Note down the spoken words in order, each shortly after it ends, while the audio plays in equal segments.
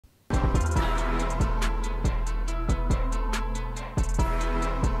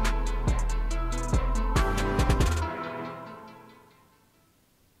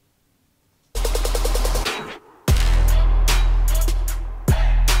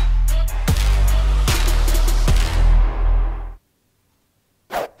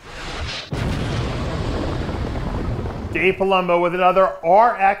Dave Palumbo with another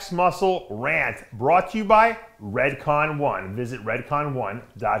RX Muscle Rant, brought to you by Redcon1. Visit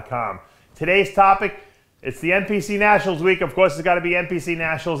redcon1.com. Today's topic, it's the NPC Nationals week. Of course, it's got to be NPC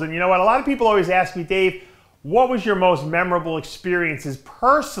Nationals. And you know what? A lot of people always ask me, Dave, what was your most memorable experiences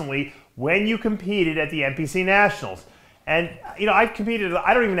personally when you competed at the NPC Nationals? And, you know, I've competed,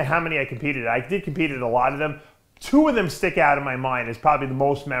 I don't even know how many I competed at. I did compete at a lot of them. Two of them stick out in my mind as probably the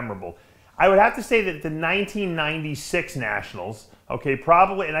most memorable. I would have to say that the 1996 Nationals, okay,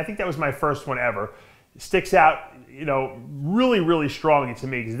 probably, and I think that was my first one ever, sticks out, you know, really strongly to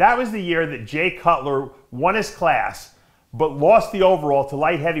me, because that was the year that Jay Cutler won his class, but lost the overall to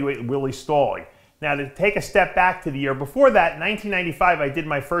light heavyweight Willie Stalling. Now, to take a step back to the year before that, 1995, I did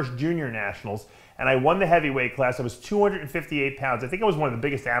my first junior nationals, and I won the heavyweight class. I was 258 pounds. I think I was one of the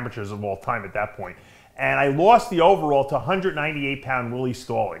biggest amateurs of all time at that point. And I lost the overall to 198-pound Willie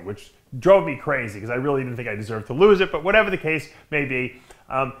Stalling, which drove me crazy because I really didn't think I deserved to lose it, but whatever the case may be.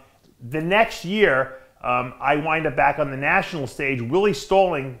 The next year, I wind up back on the national stage. Willie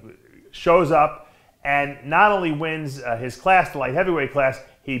Stalling shows up and not only wins his class, the light heavyweight class,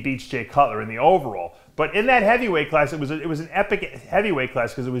 he beats Jay Cutler in the overall. But in that heavyweight class, it was an epic heavyweight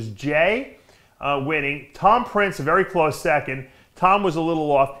class because it was Jay winning, Tom Prince a very close second. Tom was a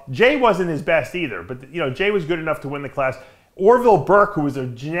little off. Jay wasn't his best either, but you know, Jay was good enough to win the class. Orville Burke, who was a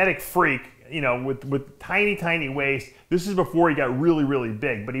genetic freak, you know, with tiny waist. This is before he got really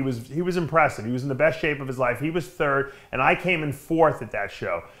big, but he was impressive. He was in the best shape of his life. He was third, and I came in fourth at that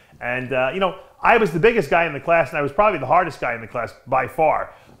show. And you know, I was the biggest guy in the class, and I was probably the hardest guy in the class by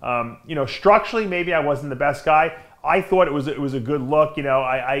far. You know, structurally, maybe I wasn't the best guy. I thought it was a good look. You know,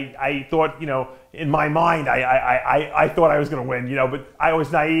 I thought, you know, in my mind, I thought I was going to win. You know, but I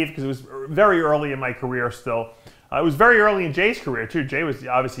was naive because it was very early in my career still. It was very early in Jay's career too. Jay was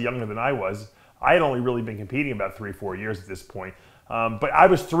obviously younger than I was. I had only really been competing about 3 or 4 years at this point. But I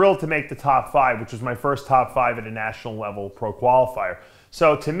was thrilled to make the top 5, which was my first top 5 at a national level pro qualifier.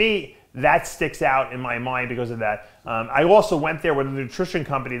 So to me, that sticks out in my mind because of that. I also went there with a nutrition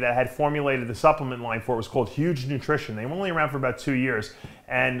company that had formulated the supplement line for it. It was called Huge Nutrition. They were only around for about 2 years,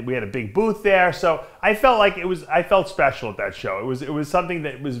 and we had a big booth there. So I felt like I felt special at that show. It was something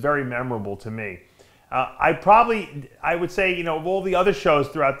that was very memorable to me. I would say, you know, of all the other shows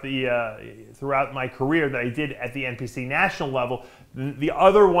throughout my career that I did at the NPC national level, the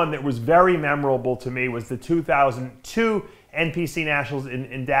other one that was very memorable to me was the 2002 NPC Nationals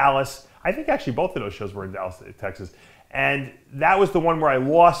in Dallas. I think actually both of those shows were in Dallas, Texas. And that was the one where I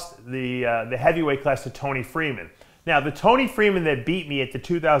lost the heavyweight class to Tony Freeman. Now, the Tony Freeman that beat me at the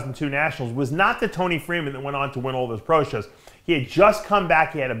 2002 Nationals was not the Tony Freeman that went on to win all those pro shows. He had just come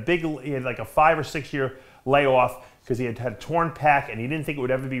back. He had like a 5 or 6 year layoff because he had a torn pec and he didn't think it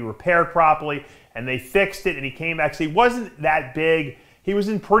would ever be repaired properly. And they fixed it and he came back. So he wasn't that big. He was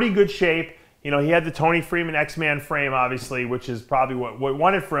in pretty good shape. You know, he had the Tony Freeman X-Man frame, obviously, which is probably what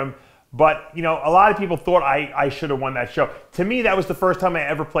won it for him. But, you know, a lot of people thought I should have won that show. To me, that was the first time I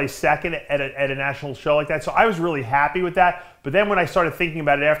ever placed second at a national show like that. So I was really happy with that. But then when I started thinking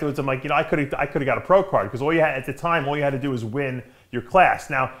about it afterwards, I'm like, you know, I could have got a pro card because at the time, all you had to do was win your class.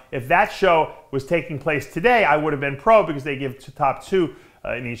 Now, if that show was taking place today, I would have been pro because they give top 2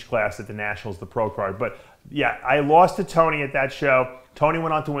 in each class at the Nationals, the pro card. But yeah, I lost to Tony at that show. Tony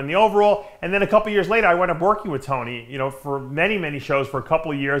went on to win the overall, and then a couple years later, I wound up working with Tony, you know, for many shows for a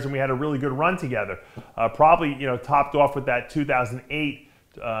couple of years, and we had a really good run together. Probably, you know, topped off with that 2008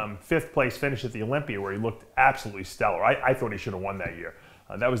 5th place finish at the Olympia, where he looked absolutely stellar. I thought he should have won that year.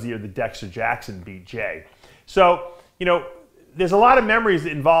 That was the year that Dexter Jackson beat Jay. So, you know, there's a lot of memories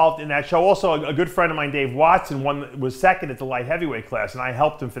involved in that show. Also, a good friend of mine, Dave Watson, was second at the light heavyweight class, and I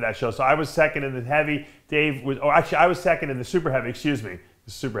helped him for that show. So I was second in the heavy. Dave was, or actually, I was second in the super heavy. Excuse me,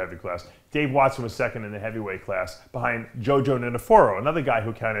 the super heavy class. Dave Watson was second in the heavyweight class, behind Jojo Ninaforo, another guy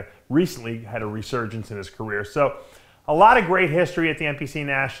who kind of recently had a resurgence in his career. So, a lot of great history at the NPC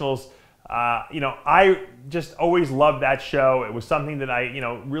Nationals. You know, I just always loved that show. It was something that I, you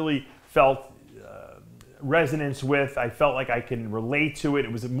know, really felt resonance with. I felt like I can relate to it.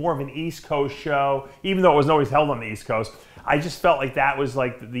 It was more of an East Coast show, even though it wasn't always held on the East Coast. I just felt like that was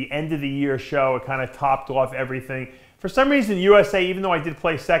like the end of the year show. It kind of topped off everything. For some reason, USA, even though I did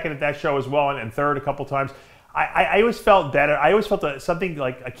play second at that show as well and third a couple times, I always felt better. I always felt something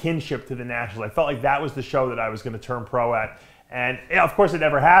like a kinship to the Nationals. I felt like that was the show that I was going to turn pro at. And yeah, of course, it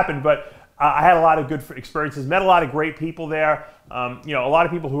never happened, but I had a lot of good experiences, met a lot of great people there. You know, a lot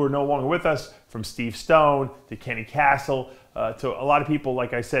of people who are no longer with us, from Steve Stone to Kenny Castle, to a lot of people,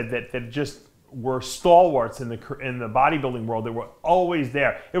 like I said, that just were stalwarts in the bodybuilding world that were always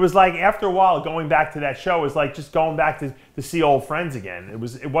there. It was like after a while going back to that show, it was like just going back to see old friends again.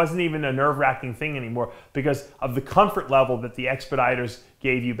 It wasn't even a nerve-wracking thing anymore because of the comfort level that the expediters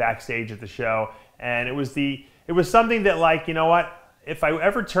gave you backstage at the show. And it was something that, like, you know what, if I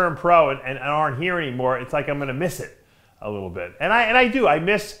ever turn pro and aren't here anymore, it's like I'm going to miss it a little bit. And I do. I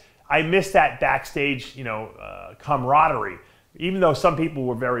miss that backstage, you know, camaraderie. Even though some people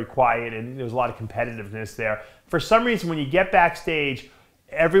were very quiet and there was a lot of competitiveness there, for some reason when you get backstage,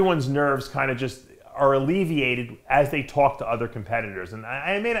 everyone's nerves kind of just are alleviated as they talk to other competitors. And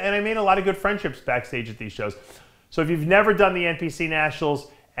I made a lot of good friendships backstage at these shows. So if you've never done the NPC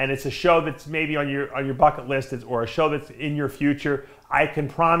Nationals and it's a show that's maybe on your bucket list or a show that's in your future, I can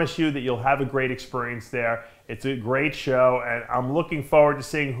promise you that you'll have a great experience there. It's a great show, and I'm looking forward to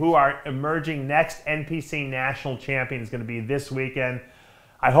seeing who our emerging next NPC National Champion is going to be this weekend.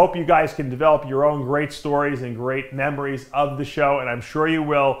 I hope you guys can develop your own great stories and great memories of the show, and I'm sure you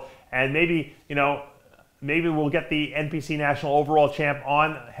will. And maybe, you know, maybe we'll get the NPC National Overall Champ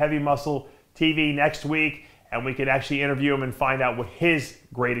on Heavy Muscle TV next week, and we can actually interview him and find out what his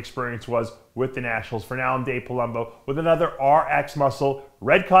great experience was with the Nationals. For now, I'm Dave Palumbo with another RX Muscle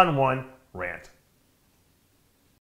Redcon 1 rant.